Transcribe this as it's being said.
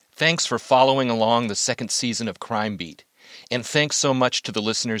Thanks for following along the second season of Crime Beat. And thanks so much to the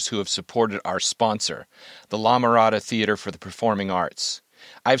listeners who have supported our sponsor, the La Mirada Theater for the Performing Arts.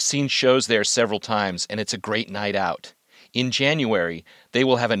 I've seen shows there several times, and it's a great night out. In January, they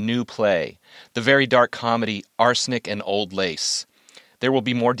will have a new play, the very dark comedy Arsenic and Old Lace. There will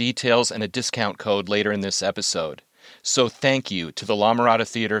be more details and a discount code later in this episode. So thank you to the La Mirada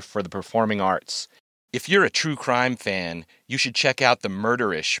Theater for the Performing Arts. If you're a true crime fan, you should check out the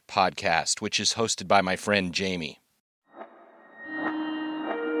Murderish podcast, which is hosted by my friend Jamie.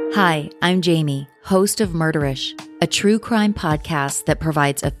 Hi, I'm Jamie, host of Murderish, a true crime podcast that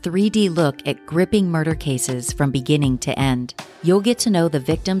provides a 3D look at gripping murder cases from beginning to end. You'll get to know the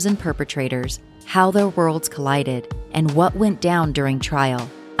victims and perpetrators, how their worlds collided, and what went down during trial.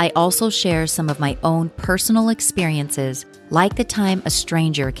 I also share some of my own personal experiences, like the time a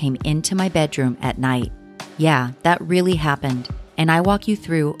stranger came into my bedroom at night. Yeah, that really happened, and I walk you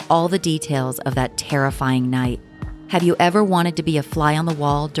through all the details of that terrifying night. Have you ever wanted to be a fly on the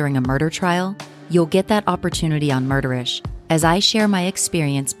wall during a murder trial? You'll get that opportunity on Murderish, as I share my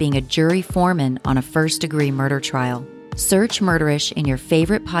experience being a jury foreman on a first-degree murder trial. Search Murderish in your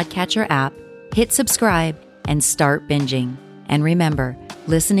favorite podcatcher app, hit subscribe, and start binging. And remember,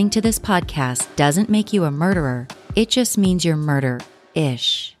 listening to this podcast doesn't make you a murderer. It just means you're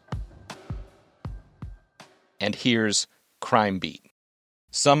murder-ish. And here's Crime Beat.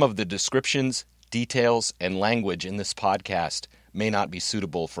 Some of the descriptions, details, and language in this podcast may not be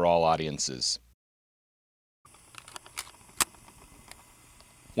suitable for all audiences.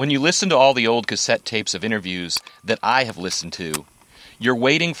 When you listen to all the old cassette tapes of interviews that I have listened to, you're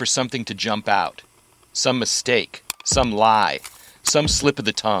waiting for something to jump out. Some mistake, some lie, some slip of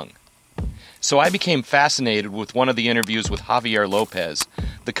the tongue. So I became fascinated with one of the interviews with Javier Lopez,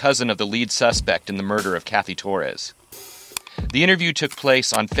 the cousin of the lead suspect in the murder of Cathy Torrez. The interview took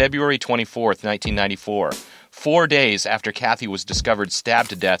place on February 24th, 1994, 4 days after Cathy was discovered stabbed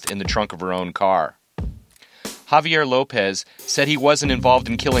to death in the trunk of her own car. Javier Lopez said he wasn't involved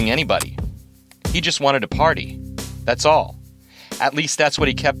in killing anybody. He just wanted to party. That's all. At least that's what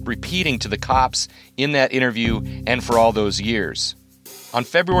he kept repeating to the cops in that interview and for all those years. On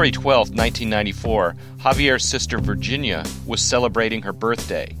February 12th, 1994, Javier's sister Virginia was celebrating her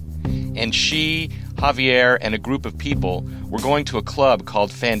birthday. And she, Javier, and a group of people were going to a club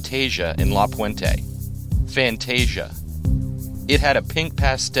called Fantasia in La Puente. Fantasia. It had a pink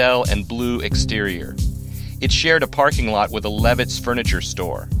pastel and blue exterior. It shared a parking lot with a Levitt's furniture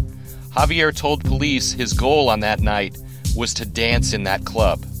store. Javier told police his goal on that night was to dance in that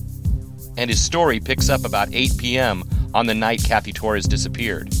club. And his story picks up about 8 p.m. on the night Cathy Torrez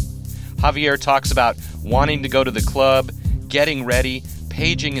disappeared. Javier talks about wanting to go to the club, getting ready,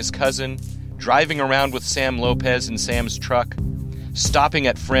 paging his cousin, driving around with Sam Lopez in Sam's truck, stopping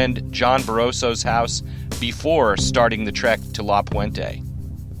at friend John Barroso's house before starting the trek to La Puente.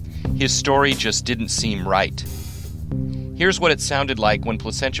 His story just didn't seem right. Here's what it sounded like when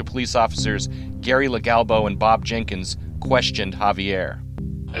Placentia police officers Gary LaGalbo and Bob Jenkins questioned Javier.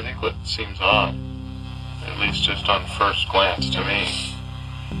 I think what seems odd, at least just on first glance to me,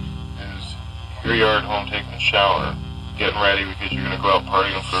 is here you are at home taking a shower, getting ready because you're going to go out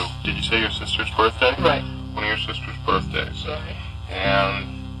partying for, did you say your sister's birthday? Right. One of your sister's birthdays. Right.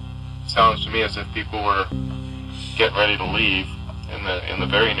 And it sounds to me as if people were getting ready to leave in the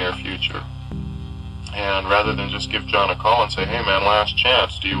very near future. And rather than just give John a call and say, hey man, last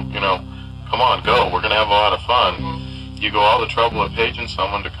chance, come on, go, we're going to have a lot of fun. Mm-hmm. You go all the trouble of paging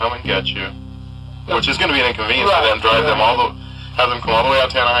someone to come and get you, which is going to be an inconvenience for them, have them come all the way out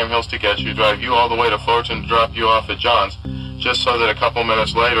to Anaheim Hills to get you, drive you all the way to Fullerton to drop you off at John's, just so that a couple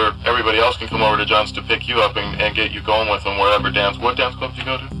minutes later, everybody else can come over to John's to pick you up and get you going with them wherever dance. What dance club did you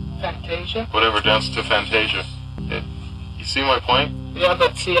go to? Fantasia. Whatever dance to Fantasia. You see my point? Yeah,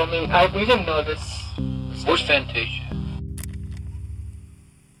 but see, we didn't know this. Where's Fantasia?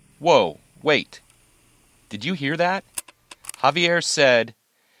 Whoa, wait. Did you hear that? Javier said,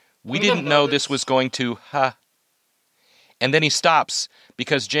 we didn't know this was going to, And then he stops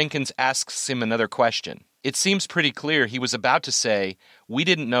because Jenkins asks him another question. It seems pretty clear he was about to say, we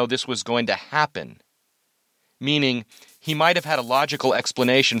didn't know this was going to happen. Meaning, he might have had a logical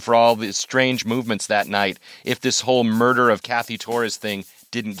explanation for all the strange movements that night if this whole murder of Cathy Torrez thing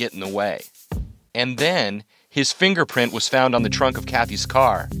didn't get in the way. And then, his fingerprint was found on the trunk of Cathy's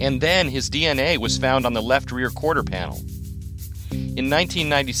car. And then his DNA was found on the left rear quarter panel. In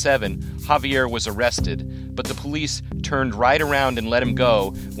 1997, Javier was arrested, but the police turned right around and let him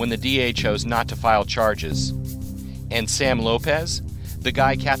go when the DA chose not to file charges. And Sam Lopez, the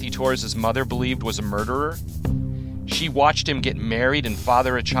guy Cathy Torrez's mother believed was a murderer, She watched him get married and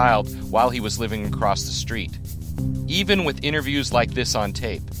father a child while he was living across the street. Even with interviews like this on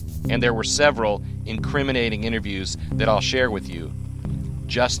tape, and there were several incriminating interviews that I'll share with you,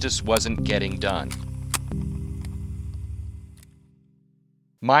 justice wasn't getting done.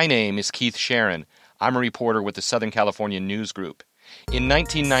 My name is Keith Sharon. I'm a reporter with the Southern California News Group. In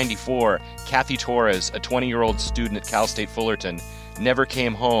 1994, Cathy Torrez, a 20-year-old student at Cal State Fullerton, never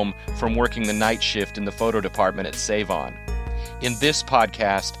came home from working the night shift in the photo department at Save-On. In this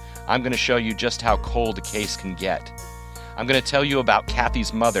podcast, I'm going to show you just how cold a case can get. I'm going to tell you about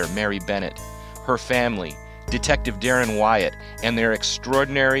Cathy's mother, Mary Bennett, her family, Detective Daron Wyatt, and their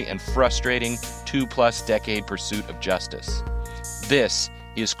extraordinary and frustrating 2+ decade pursuit of justice. This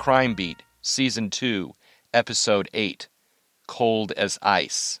is Crime Beat, Season 2, Episode 8, Cold as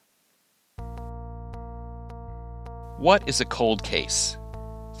Ice. What is a cold case?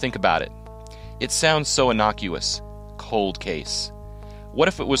 Think about it. It sounds so innocuous. Cold case. What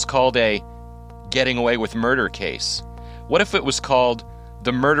if it was called a getting away with murder case? What if it was called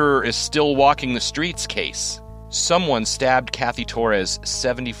the murderer is still walking the streets case? Someone stabbed Cathy Torrez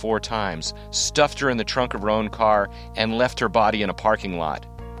 74 times, stuffed her in the trunk of her own car, and left her body in a parking lot.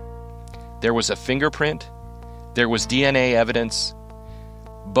 There was a fingerprint. There was DNA evidence.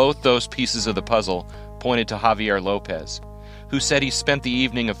 Both those pieces of the puzzle pointed to Javier Lopez, who said he spent the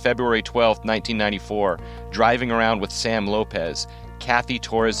evening of February 12, 1994, driving around with Sam Lopez, Cathy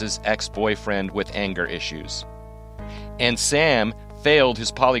Torrez's ex-boyfriend with anger issues. And Sam failed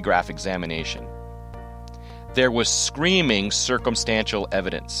his polygraph examination. There was screaming circumstantial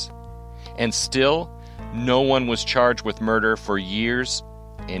evidence. And still, no one was charged with murder for years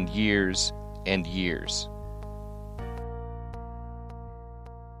and years and years.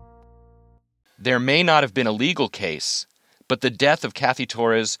 There may not have been a legal case, but the death of Cathy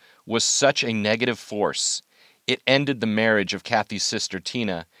Torrez was such a negative force, it ended the marriage of Cathy's sister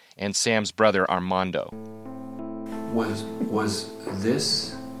Tina and Sam's brother Armando. Was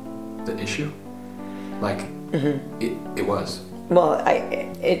this the issue? Like, it was. Well,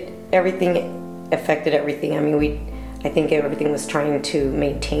 everything affected everything. I mean, I think everything was trying to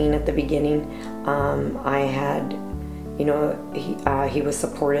maintain at the beginning. I had, he was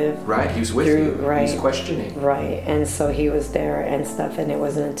supportive. Right, he was with you. Right. He was questioning. Right, and so he was there and stuff, and it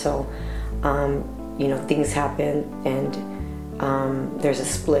wasn't until, things happened and there's a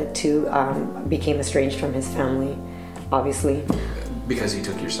split too, became estranged from his family, obviously. Because he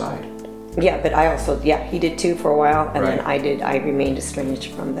took your side. Yeah, but I also, he did too for a while, and right. then I remained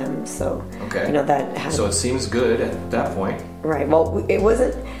estranged from them, so, okay. That had... So it seems good at that point. Right, well, it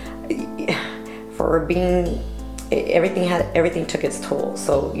wasn't, for being, everything took its toll,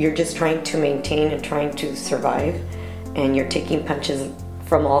 so you're just trying to maintain and trying to survive, and you're taking punches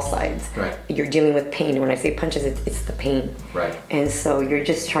from all sides. Right. You're dealing with pain. When I say punches, it's the pain. Right. And so you're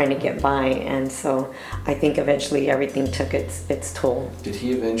just trying to get by, and so I think eventually everything took its toll. Did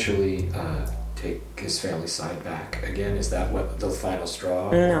he eventually take his family's side back again? Is that what the final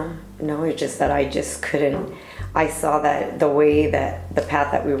straw? No, it's just that I just couldn't. I saw that the way that the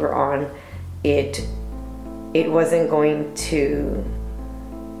path that we were on, it wasn't going to.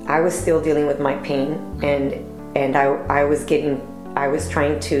 I was still dealing with my pain, and I was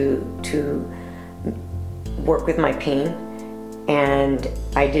trying to work with my pain, and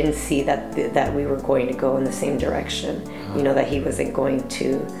I didn't see that we were going to go in the same direction. That he wasn't going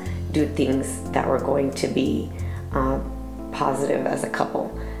to do things that were going to be positive as a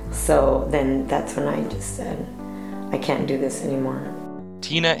couple. So then that's when I just said, I can't do this anymore.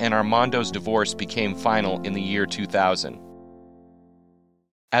 Tina and Armando's divorce became final in the year 2000.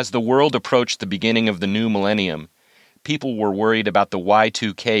 As the world approached the beginning of the new millennium, people were worried about the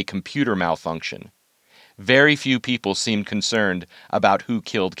Y2K computer malfunction. Very few people seemed concerned about who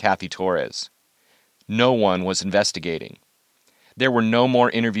killed Cathy Torrez. No one was investigating. There were no more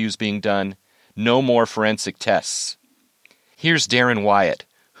interviews being done, no more forensic tests. Here's Daron Wyatt,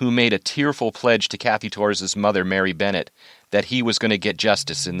 who made a tearful pledge to Cathy Torrez's mother, Mary Bennett, that he was going to get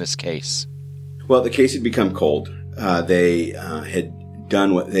justice in this case. Well, the case had become cold. They had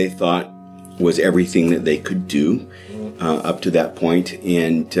done what they thought was everything that they could do up to that point,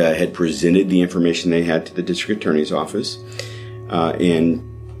 and had presented the information they had to the district attorney's office. And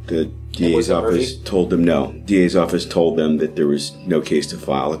the DA's office told them no. DA's office told them that there was no case to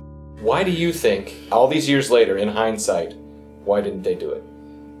file. Why do you think, all these years later, in hindsight, why didn't they do it?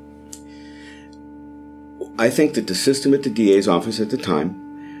 I think that the system at the DA's office at the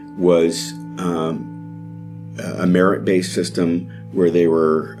time was a merit-based system where they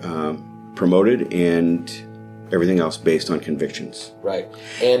were promoted and everything else based on convictions. Right.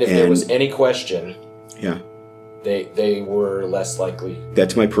 And if there was any question, they were less likely.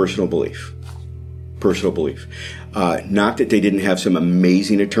 That's my personal belief. Not that they didn't have some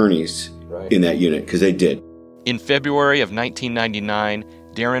amazing attorneys in that unit, because they did. In February of 1999,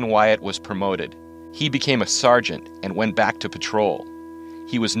 Daron Wyatt was promoted. He became a sergeant and went back to patrol.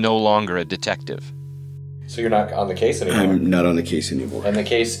 He was no longer a detective. So you're not on the case anymore? I'm not on the case anymore. And the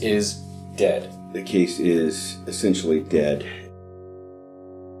case is dead? The case is essentially dead.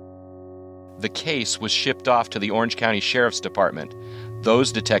 The case was shipped off to the Orange County Sheriff's Department.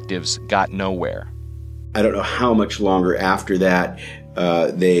 Those detectives got nowhere. I don't know how much longer after that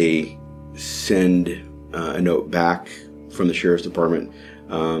they send a note back from the Sheriff's Department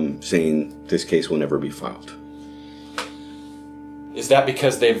saying this case will never be filed. Is that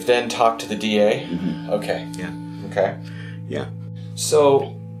because they've then talked to the DA? Mm-hmm. Okay. Yeah. Okay. Yeah.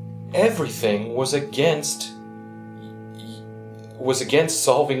 So everything was against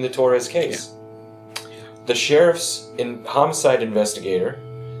solving the Torrez case. Yeah. The sheriff's homicide investigator,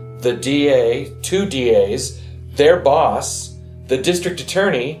 the DA, 2 DAs, their boss, the district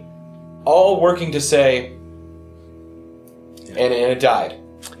attorney, all working to say, and it died.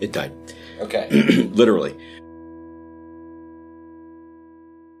 It died. Okay. Literally.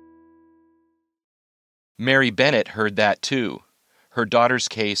 Mary Bennett heard that too. Her daughter's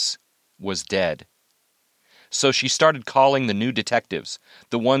case was dead. So she started calling the new detectives,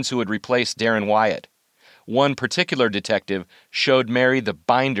 the ones who had replaced Daron Wyatt. One particular detective showed Mary the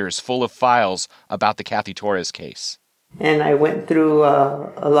binders full of files about the Cathy Torrez case. And I went through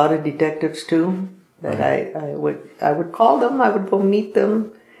a lot of detectives too. That I would call them. I would go meet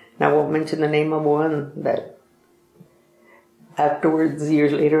them. And I won't mention the name of one that afterwards,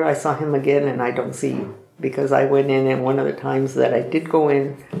 years later, I saw him again and I don't see him. Because I went in, and one of the times that I did go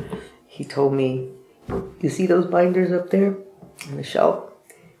in, he told me, "You see those binders up there on the shelf?"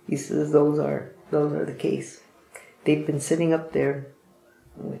 He says, "Those are the case. They've been sitting up there,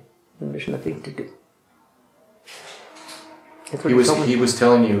 and there's nothing to do." He was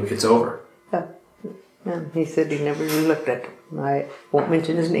telling you it's over. Yeah. And he said he never even looked at them. I won't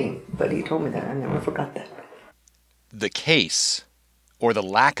mention his name, but he told me that. I never forgot that. The case, or the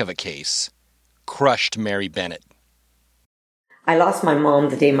lack of a case, crushed Mary Bennett. I lost my mom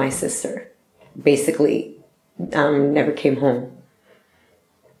the day my sister basically never came home.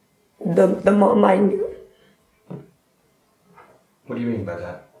 The mom I knew. What do you mean by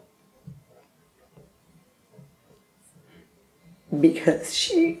that? Because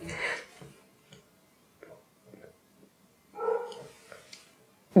she's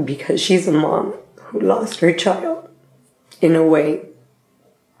a mom who lost her child in a way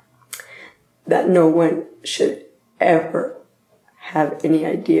that no one should ever have any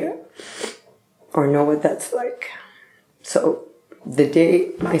idea or know what that's like. So the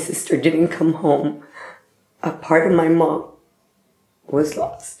day my sister didn't come home, a part of my mom was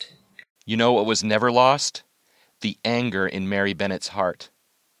lost. You know what was never lost? The anger in Mary Bennett's heart.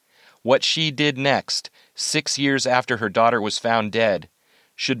 What she did next, 6 years after her daughter was found dead,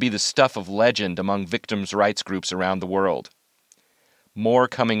 should be the stuff of legend among victims' rights groups around the world. More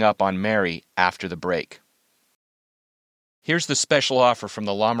coming up on Mary after the break. Here's the special offer from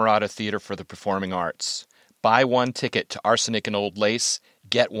the La Mirada Theater for the Performing Arts. Buy 1 ticket to Arsenic and Old Lace,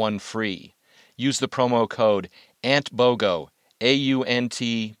 get 1 free. Use the promo code AUNTBOGO,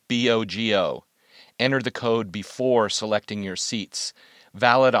 AUNTBOGO. Enter the code before selecting your seats.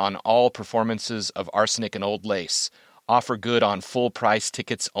 Valid on all performances of Arsenic and Old Lace. Offer good on full-price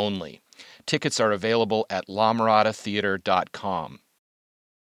tickets only. Tickets are available at lamiradatheater.com.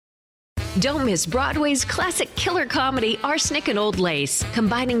 Don't miss Broadway's classic killer comedy, Arsenic and Old Lace,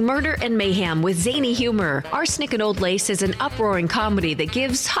 combining murder and mayhem with zany humor. Arsenic and Old Lace is an uproaring comedy that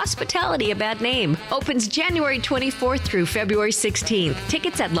gives hospitality a bad name. Opens January 24th through February 16th.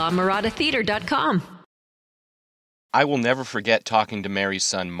 Tickets at lamiradatheater.com. I will never forget talking to Mary's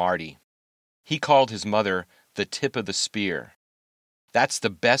son, Marty. He called his mother the tip of the spear. That's the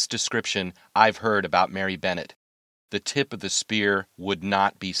best description I've heard about Mary Bennett. The tip of the spear would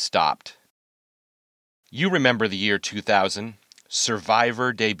not be stopped. You remember the year 2000.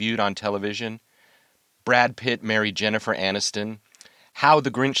 Survivor debuted on television. Brad Pitt married Jennifer Aniston. How the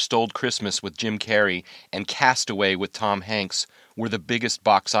Grinch Stole Christmas with Jim Carrey and Castaway with Tom Hanks were the biggest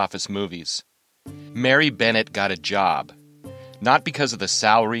box office movies. Mary Bennett got a job, not because of the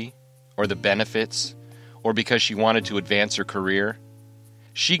salary or the benefits or because she wanted to advance her career.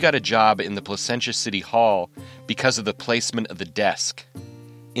 She got a job in the Placentia City Hall because of the placement of the desk.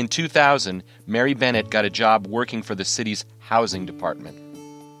 In 2000, Mary Bennett got a job working for the city's housing department.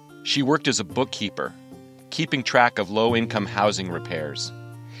 She worked as a bookkeeper, keeping track of low-income housing repairs.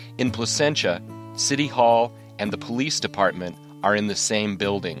 In Placentia, City Hall and the police department are in the same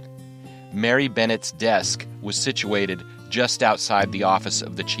building. Mary Bennett's desk was situated just outside the office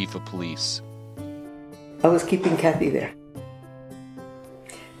of the chief of police. I was keeping Cathy there.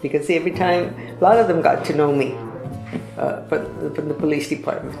 Because every time, a lot of them got to know me from the police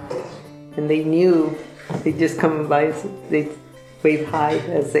department. And they knew, they'd just come by, they'd wave hi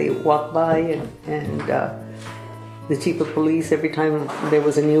as they walk by, and the chief of police, every time there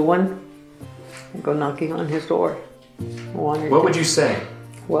was a new one, I'd go knocking on his door. What would you say?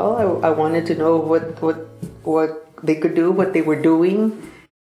 Well, I wanted to know what they could do, what they were doing.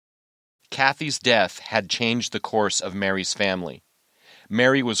 Cathy's death had changed the course of Mary's family.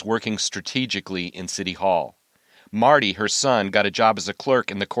 Mary was working strategically in City Hall. Marty, her son, got a job as a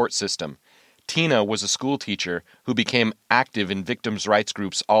clerk in the court system. Tina was a school teacher who became active in victims' rights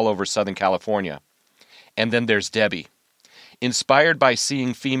groups all over Southern California. And then there's Debbie. Inspired by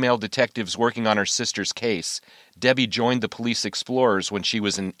seeing female detectives working on her sister's case, Debbie joined the Police Explorers when she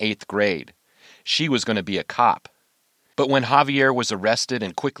was in 8th grade. She was going to be a cop. But when Javier was arrested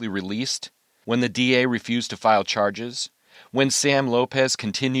and quickly released, when the DA refused to file charges, when Sam Lopez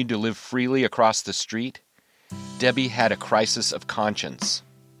continued to live freely across the street, Debbie had a crisis of conscience.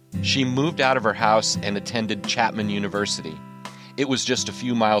 She moved out of her house and attended Chapman University. It was just a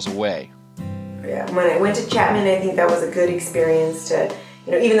few miles away. Yeah, when I went to Chapman, I think that was a good experience to,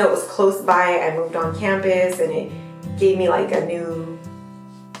 even though it was close by, I moved on campus and it gave me like a new,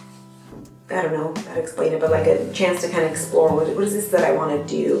 I don't know how to explain it, but like a chance to kind of explore what is this that I want to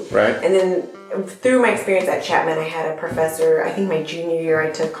do. Right. And then through my experience at Chapman, I had a professor, I think my junior year I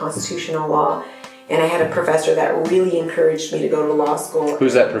took constitutional law, and I had a professor that really encouraged me to go to law school.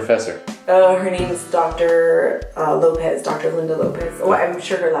 Who's that professor? Her name's Dr. Lopez, Dr. Linda Lopez. Oh, I'm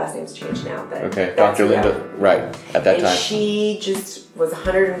sure her last name's changed now. But okay, Dr. Linda, right, at that time. And she just was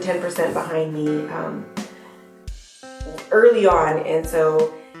 110% behind me early on, and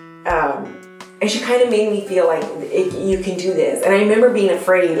so... and she kind of made me feel like you can do this. And I remember being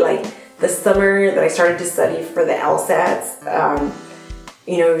afraid, like the summer that I started to study for the LSATs,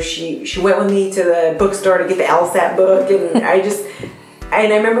 she went with me to the bookstore to get the LSAT book, and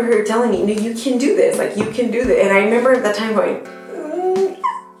I remember her telling me, you can do this, like you can do this. And I remember at that time going,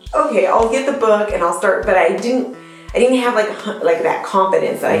 okay, I'll get the book and I'll start, but I didn't have like that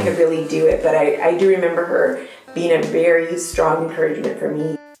confidence that I could really do it. But I do remember her being a very strong encouragement for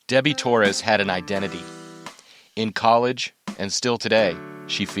me. Debbie Torrez had an identity. In college, and still today,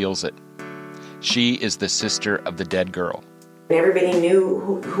 she feels it. She is the sister of the dead girl. Everybody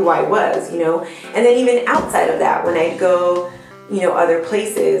knew who I was, And then even outside of that, when I'd go, other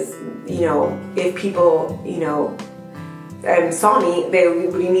places, if people, saw me, they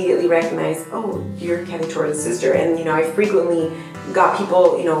would immediately recognize, oh, you're Cathy Torrez's sister. And, I frequently got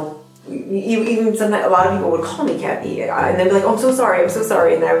people, even sometimes a lot of people would call me Cathy, and they'd be like, "Oh, I'm so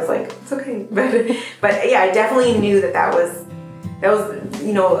sorry," and I was like, "It's okay." But yeah, I definitely knew that was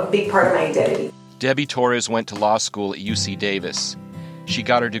a big part of my identity. Debbie Torrez went to law school at UC Davis. She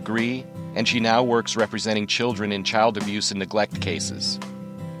got her degree, and she now works representing children in child abuse and neglect cases.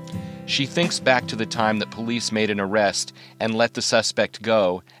 She thinks back to the time that police made an arrest and let the suspect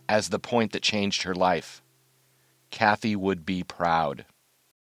go as the point that changed her life. Cathy would be proud.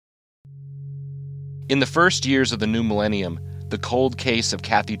 In the first years of the new millennium, the cold case of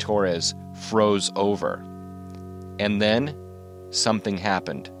Cathy Torrez froze over. And then, something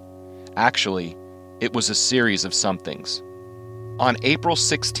happened. Actually, it was a series of somethings. On April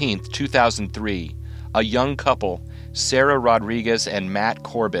 16, 2003, a young couple, Sarah Rodriguez and Matt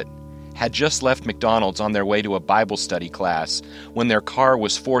Corbett, had just left McDonald's on their way to a Bible study class when their car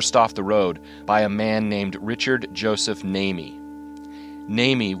was forced off the road by a man named Richard Joseph Namey.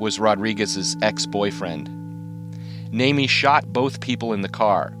 Namey was Rodriguez's ex-boyfriend. Namey shot both people in the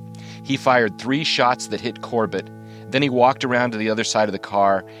car. He fired 3 shots that hit Corbett, then he walked around to the other side of the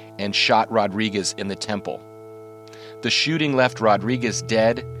car and shot Rodriguez in the temple. The shooting left Rodriguez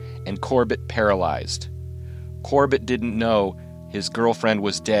dead and Corbett paralyzed. Corbett didn't know his girlfriend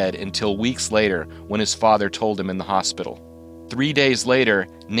was dead until weeks later when his father told him in the hospital. 3 days later,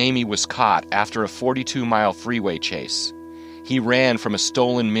 Namey was caught after a 42-mile freeway chase. He ran from a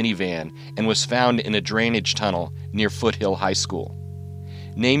stolen minivan and was found in a drainage tunnel near Foothill High School.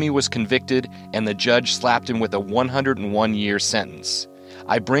 Namey was convicted, and the judge slapped him with a 101-year sentence.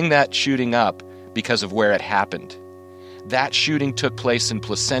 I bring that shooting up because of where it happened. That shooting took place in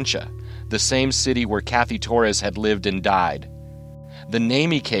Placentia, the same city where Cathy Torrez had lived and died. The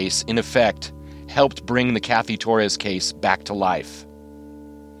Namey case, in effect, helped bring the Cathy Torrez case back to life.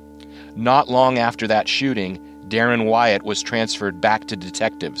 Not long after that shooting, Daron Wyatt was transferred back to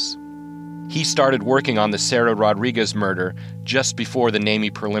detectives. He started working on the Sarah Rodriguez murder just before the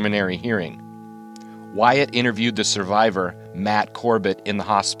NAMI preliminary hearing. Wyatt interviewed the survivor, Matt Corbett, in the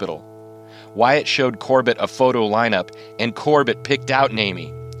hospital. Wyatt showed Corbett a photo lineup, and Corbett picked out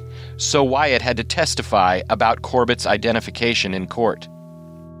NAMI. So Wyatt had to testify about Corbett's identification in court.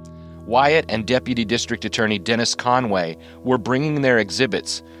 Wyatt and Deputy District Attorney Dennis Conway were bringing their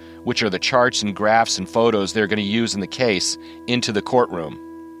exhibits, which are the charts and graphs and photos they're going to use in the case, into the courtroom.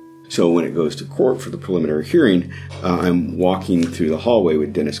 So when it goes to court for the preliminary hearing, I'm walking through the hallway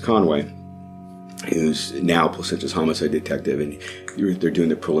with Dennis Conway, who's now Placentis homicide detective, and they're doing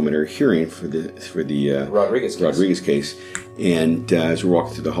the preliminary hearing for the Rodriguez case. And as we're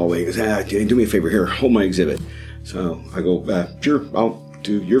walking through the hallway, he goes, do me a favor here, hold my exhibit. So I go, sure, I'll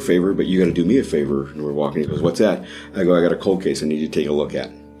do your favor, but you got to do me a favor. And we're walking. He goes, what's that? I go, I got a cold case I need you to take a look at.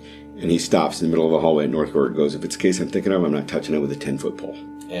 And he stops in the middle of the hallway at North Court and goes, if it's a case I'm thinking of, I'm not touching it with a 10-foot pole.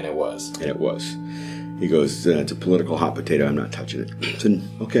 And it was. And it was. He goes, it's a political hot potato, I'm not touching it. I said,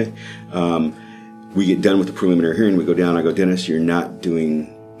 okay. We get done with the preliminary hearing, we go down, I go, Dennis, you're not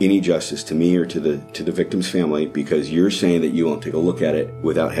doing any justice to me or to the victim's family, because you're saying that you won't take a look at it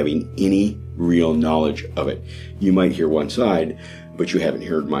without having any real knowledge of it. You might hear one side, but you haven't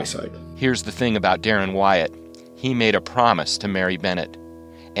heard my side. Here's the thing about Daron Wyatt. He made a promise to Mary Bennett,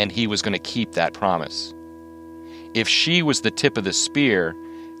 and he was going to keep that promise. If she was the tip of the spear,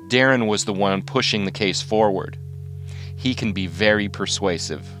 Daron was the one pushing the case forward. He can be very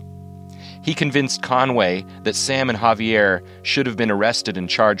persuasive. He convinced Conway that Sam and Javier should have been arrested and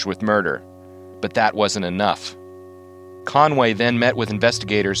charged with murder, but that wasn't enough. Conway then met with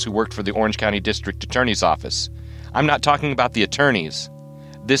investigators who worked for the Orange County District Attorney's Office. I'm not talking about the attorneys.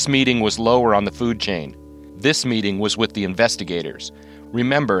 This meeting was lower on the food chain. This meeting was with the investigators.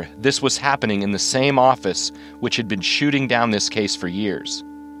 Remember, this was happening in the same office which had been shooting down this case for years.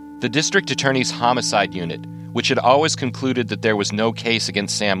 The District Attorney's Homicide Unit, which had always concluded that there was no case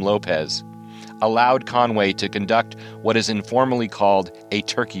against Sam Lopez, allowed Conway to conduct what is informally called a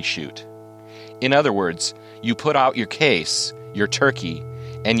turkey shoot. In other words, you put out your case, your turkey,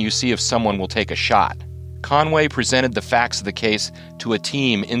 and you see if someone will take a shot. Conway presented the facts of the case to a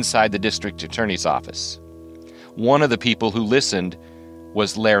team inside the district attorney's office. One of the people who listened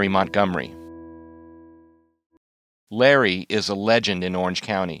was Larry Montgomery. Larry is a legend in Orange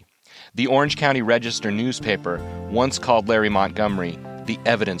County. The Orange County Register newspaper once called Larry Montgomery the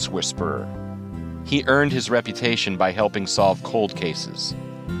evidence whisperer. He earned his reputation by helping solve cold cases.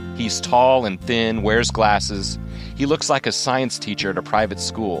 He's tall and thin, wears glasses. He looks like a science teacher at a private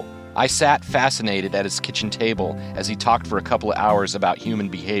school. I sat fascinated at his kitchen table as he talked for a couple of hours about human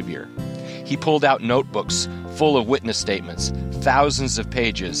behavior. He pulled out notebooks full of witness statements, thousands of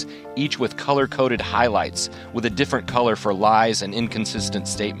pages, each with color-coded highlights with a different color for lies and inconsistent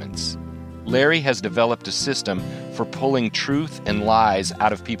statements. Larry has developed a system for pulling truth and lies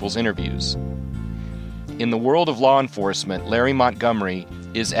out of people's interviews. In the world of law enforcement, Larry Montgomery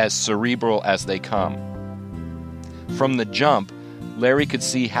is as cerebral as they come. From the jump, Larry could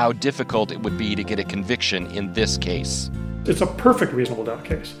see how difficult it would be to get a conviction in this case. It's a perfect reasonable doubt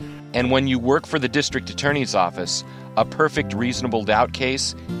case. And when you work for the district attorney's office, a perfect reasonable doubt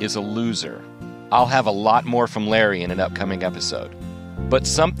case is a loser. I'll have a lot more from Larry in an upcoming episode. But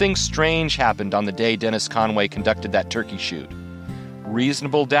something strange happened on the day Dennis Conway conducted that turkey shoot.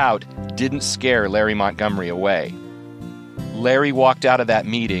 Reasonable doubt didn't scare Larry Montgomery away. Larry walked out of that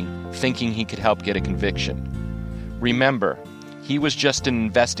meeting thinking he could help get a conviction. Remember, he was just an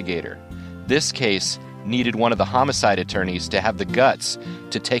investigator. This case needed one of the homicide attorneys to have the guts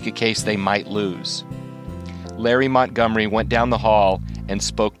to take a case they might lose. Larry Montgomery went down the hall and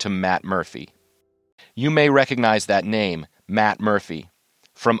spoke to Matt Murphy. You may recognize that name, Matt Murphy,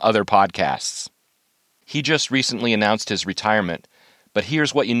 from other podcasts. He just recently announced his retirement, but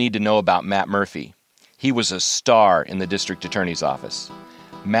here's what you need to know about Matt Murphy. He was a star in the district attorney's office.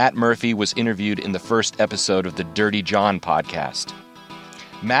 Matt Murphy was interviewed in the first episode of the Dirty John podcast.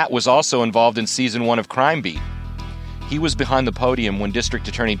 Matt was also involved in Season 1 of Crime Beat. He was behind the podium when District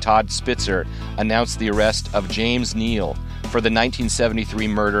Attorney Todd Spitzer announced the arrest of James Neal for the 1973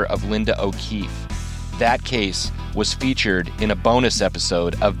 murder of Linda O'Keefe. That case was featured in a bonus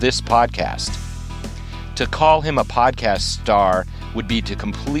episode of this podcast. To call him a podcast star would be to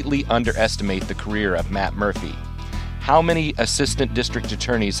completely underestimate the career of Matt Murphy. How many assistant district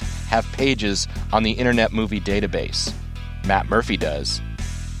attorneys have pages on the Internet Movie Database? Matt Murphy does.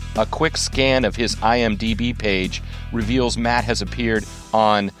 A quick scan of his IMDb page reveals Matt has appeared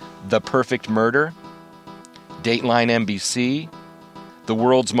on The Perfect Murder, Dateline NBC, The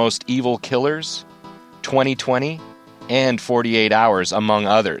World's Most Evil Killers, 2020, and 48 Hours, among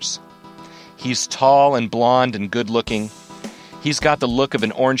others. He's tall and blonde and good-looking. He's got the look of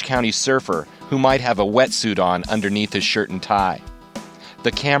an Orange County surfer who might have a wetsuit on underneath his shirt and tie.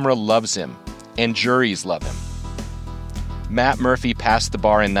 The camera loves him, and juries love him. Matt Murphy passed the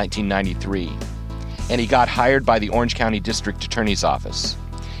bar in 1993, and he got hired by the Orange County District Attorney's Office.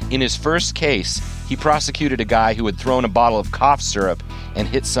 In his first case, he prosecuted a guy who had thrown a bottle of cough syrup and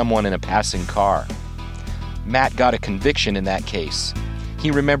hit someone in a passing car. Matt got a conviction in that case. He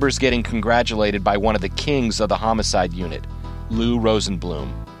remembers getting congratulated by one of the kings of the homicide unit, Lou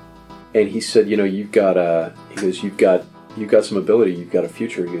Rosenblum. And he said, you've got some ability, you've got a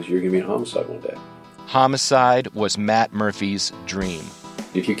future. He goes, you're going to be in homicide one day. Homicide was Matt Murphy's dream.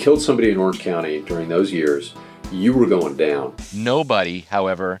 If you killed somebody in Orange County during those years, you were going down. Nobody,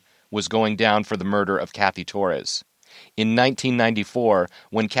 however, was going down for the murder of Cathy Torrez. In 1994,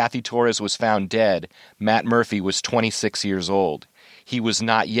 when Cathy Torrez was found dead, Matt Murphy was 26 years old. He was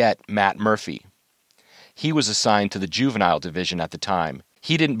not yet Matt Murphy. He was assigned to the juvenile division at the time.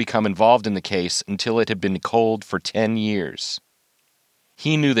 He didn't become involved in the case until it had been cold for 10 years.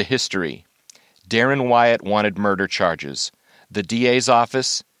 He knew the history. Daron Wyatt wanted murder charges. The DA's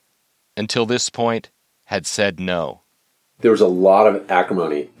office, until this point, had said no. There was a lot of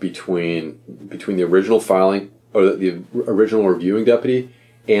acrimony between the original filing, or the original reviewing deputy,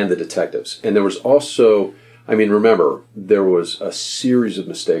 and the detectives. And there was also, remember, there was a series of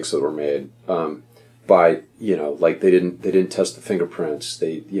mistakes that were made by, like they didn't test the fingerprints.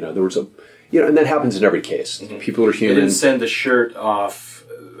 There was and that happens in every case. Mm-hmm. People are human. They didn't send the shirt off.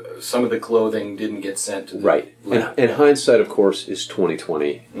 Some of the clothing didn't get sent to the right. And hindsight, of course, is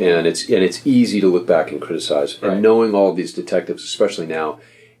 20/20, and it's easy to look back and criticize. Right. And knowing all of these detectives, especially now,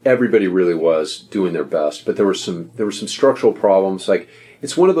 everybody really was doing their best. But there were some structural problems. Like,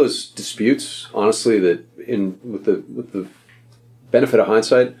 it's one of those disputes, honestly, that with the benefit of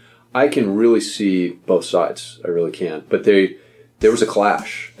hindsight, I can really see both sides. I really can. But there was a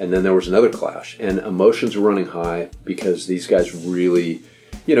clash, and then there was another clash, and emotions were running high because these guys really.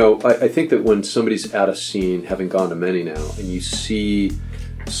 I think that when somebody's at a scene, having gone to many now, and you see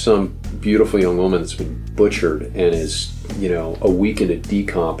some beautiful young woman that's been butchered and is, a week into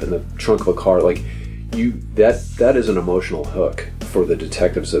decomp in the trunk of a car, like that is an emotional hook for the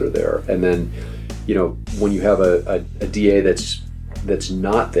detectives that are there. And then, when you have a DA that's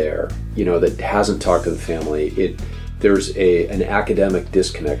not there, that hasn't talked to the family, there's an academic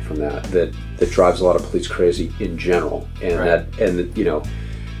disconnect from that drives a lot of police crazy in general, and right.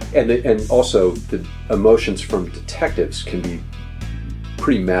 And also the emotions from detectives can be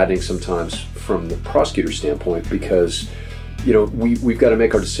pretty maddening sometimes from the prosecutor's standpoint, because we've got to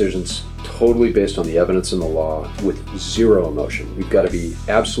make our decisions totally based on the evidence and the law with zero emotion. We've got to be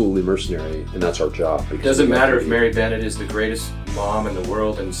absolutely mercenary, and that's our job. It doesn't matter if Mary Bennett is the greatest mom in the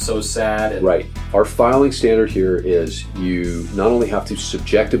world and so sad. Right. Our filing standard here is you not only have to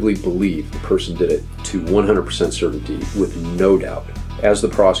subjectively believe the person did it to 100% certainty with no doubt, as the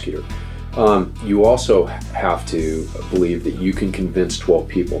prosecutor, you also have to believe that you can convince 12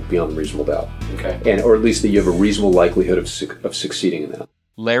 people beyond reasonable doubt. Okay. Or at least that you have a reasonable likelihood of succeeding in that.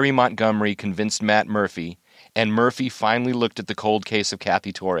 Larry Montgomery convinced Matt Murphy, and Murphy finally looked at the cold case of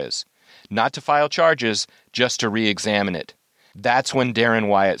Cathy Torrez. Not to file charges, just to re-examine it. That's when Daron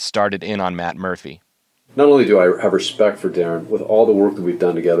Wyatt started in on Matt Murphy. Not only do I have respect for Daron, with all the work that we've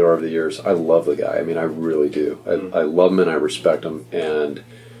done together over the years, I love the guy. I really do. I love him and I respect him. And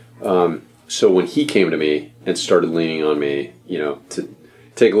so when he came to me and started leaning on me, to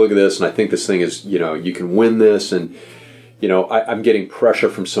take a look at this, and I think this thing is, you can win this, and, I'm getting pressure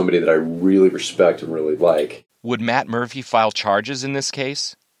from somebody that I really respect and really like. Would Matt Murphy file charges in this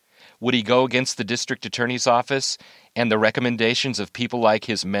case? Would he go against the district attorney's office and the recommendations of people like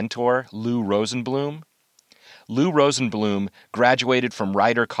his mentor, Lou Rosenblum? Lou Rosenblum graduated from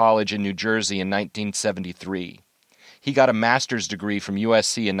Rider College in New Jersey in 1973. He got a master's degree from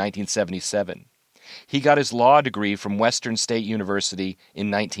USC in 1977. He got his law degree from Western State University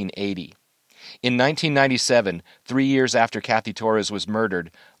in 1980. In 1997, 3 years after Cathy Torrez was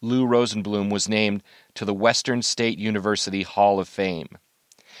murdered, Lou Rosenblum was named to the Western State University Hall of Fame.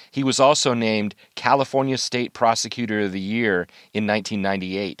 He was also named California State Prosecutor of the Year in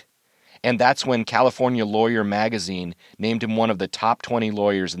 1998. And that's when California Lawyer magazine named him one of the top 20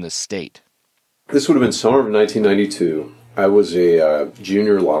 lawyers in the state. This would have been summer of 1992. I was a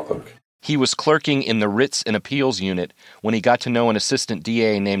junior law clerk. He was clerking in the Writs and Appeals unit when he got to know an assistant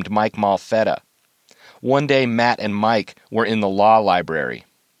DA named Mike Malfetta. One day, Matt and Mike were in the law library.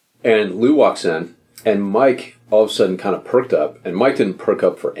 And Lou walks in, and Mike all of a sudden kind of perked up. And Mike didn't perk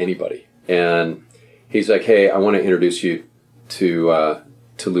up for anybody. And he's like, hey, I want to introduce you to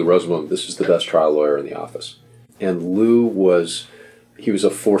to Lou Rosenblum, this is the best trial lawyer in the office. And Lou was a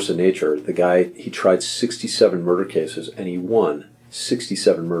force of nature. The guy, he tried 67 murder cases, and he won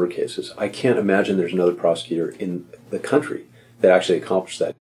 67 murder cases. I can't imagine there's another prosecutor in the country that actually accomplished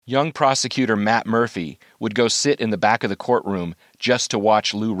that. Young prosecutor Matt Murphy would go sit in the back of the courtroom just to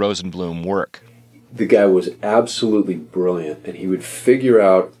watch Lou Rosenblum work. The guy was absolutely brilliant, and he would figure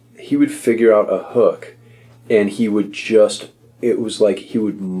out a hook, and it was like he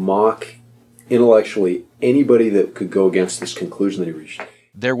would mock intellectually anybody that could go against this conclusion that he reached.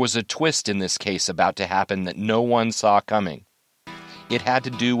 There was a twist in this case about to happen that no one saw coming. It had to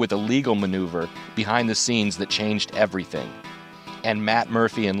do with a legal maneuver behind the scenes that changed everything. And Matt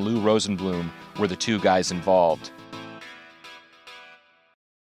Murphy and Lou Rosenblum were the two guys involved.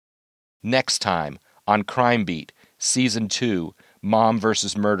 Next time on Crime Beat, Season 2, Mom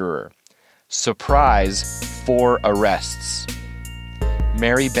vs. Murderer. Surprise, 4 arrests.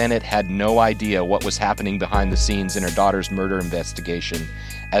 Mary Bennett had no idea what was happening behind the scenes in her daughter's murder investigation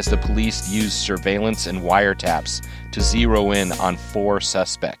as the police used surveillance and wiretaps to zero in on 4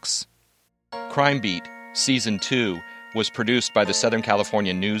 suspects. Crime Beat, Season 2, was produced by the Southern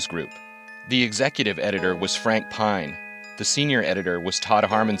California News Group. The executive editor was Frank Pine. The senior editor was Todd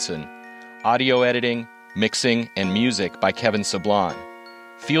Harmonson. Audio editing, mixing, and music by Kevin Sablon.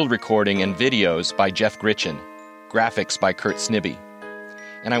 Field recording and videos by Jeff Gritchen. Graphics by Kurt Snibbe.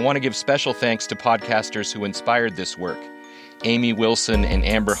 And I want to give special thanks to podcasters who inspired this work. Amy Wilson and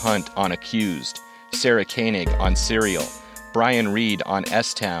Amber Hunt on Accused, Sarah Koenig on Serial, Brian Reed on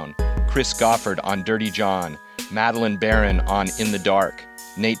S-Town, Chris Goffard on Dirty John, Madeline Barron on In the Dark,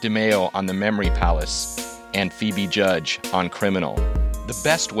 Nate DeMeo on The Memory Palace, and Phoebe Judge on Criminal. The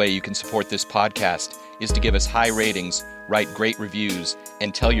best way you can support this podcast is to give us high ratings, write great reviews,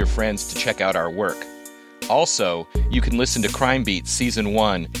 and tell your friends to check out our work. Also, you can listen to Crime Beat Season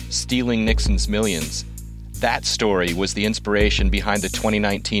 1, Stealing Nixon's Millions. That story was the inspiration behind the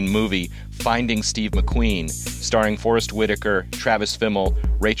 2019 movie Finding Steve McQueen, starring Forrest Whitaker, Travis Fimmel,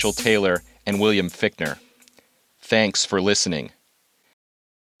 Rachel Taylor, and William Fichtner. Thanks for listening.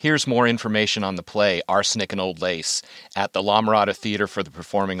 Here's more information on the play Arsenic and Old Lace at the La Mirada Theater for the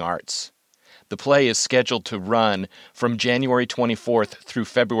Performing Arts. The play is scheduled to run from January 24th through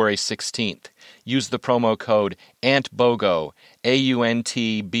February 16th. Use the promo code AUNTBOGO,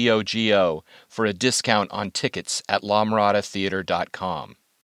 AUNTBOGO, for a discount on tickets at LaMiradaTheater.com.